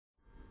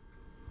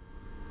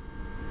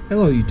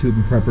Hello YouTube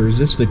and preppers,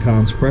 this is the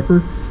Comms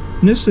Prepper,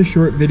 and this is a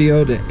short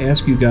video to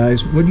ask you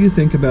guys what do you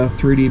think about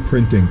 3D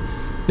printing.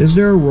 Is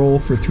there a role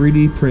for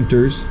 3D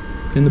printers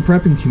in the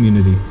prepping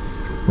community?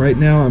 Right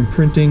now I'm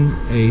printing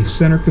a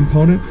center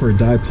component for a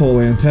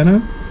dipole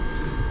antenna,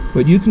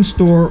 but you can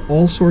store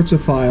all sorts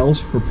of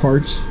files for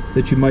parts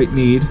that you might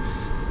need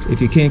if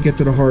you can't get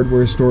to the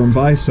hardware store and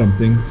buy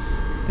something.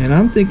 And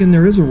I'm thinking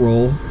there is a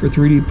role for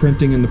 3D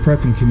printing in the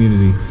prepping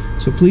community.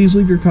 So please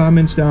leave your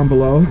comments down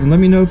below and let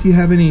me know if you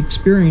have any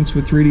experience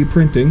with 3D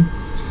printing.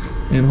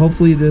 And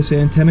hopefully this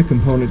antenna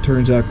component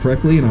turns out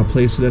correctly and I'll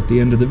place it at the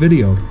end of the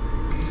video.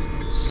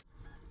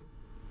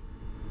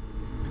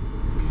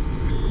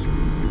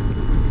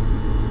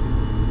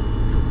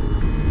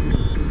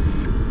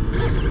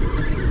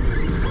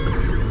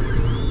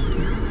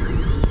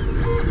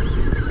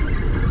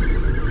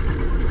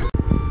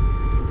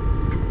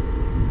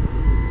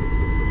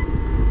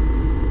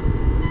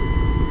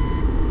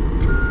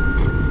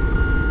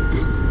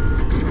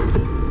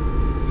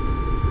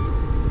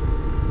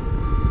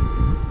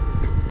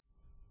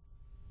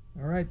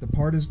 Alright, the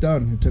part is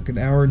done. It took 1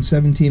 hour and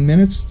 17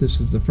 minutes. This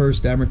is the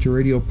first amateur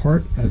radio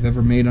part I've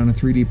ever made on a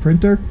 3D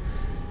printer.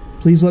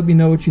 Please let me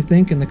know what you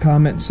think in the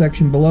comment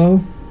section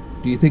below.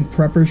 Do you think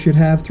preppers should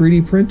have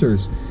 3D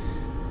printers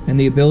and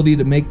the ability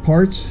to make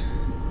parts?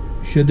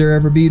 Should there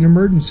ever be an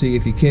emergency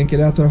if you can't get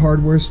out to the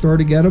hardware store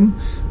to get them,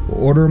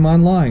 order them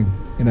online.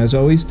 And as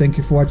always, thank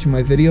you for watching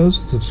my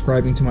videos and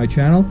subscribing to my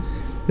channel.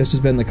 This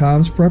has been the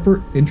Comms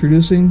Prepper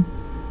introducing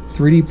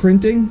 3D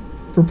printing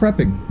for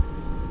prepping.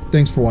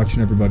 Thanks for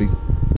watching, everybody.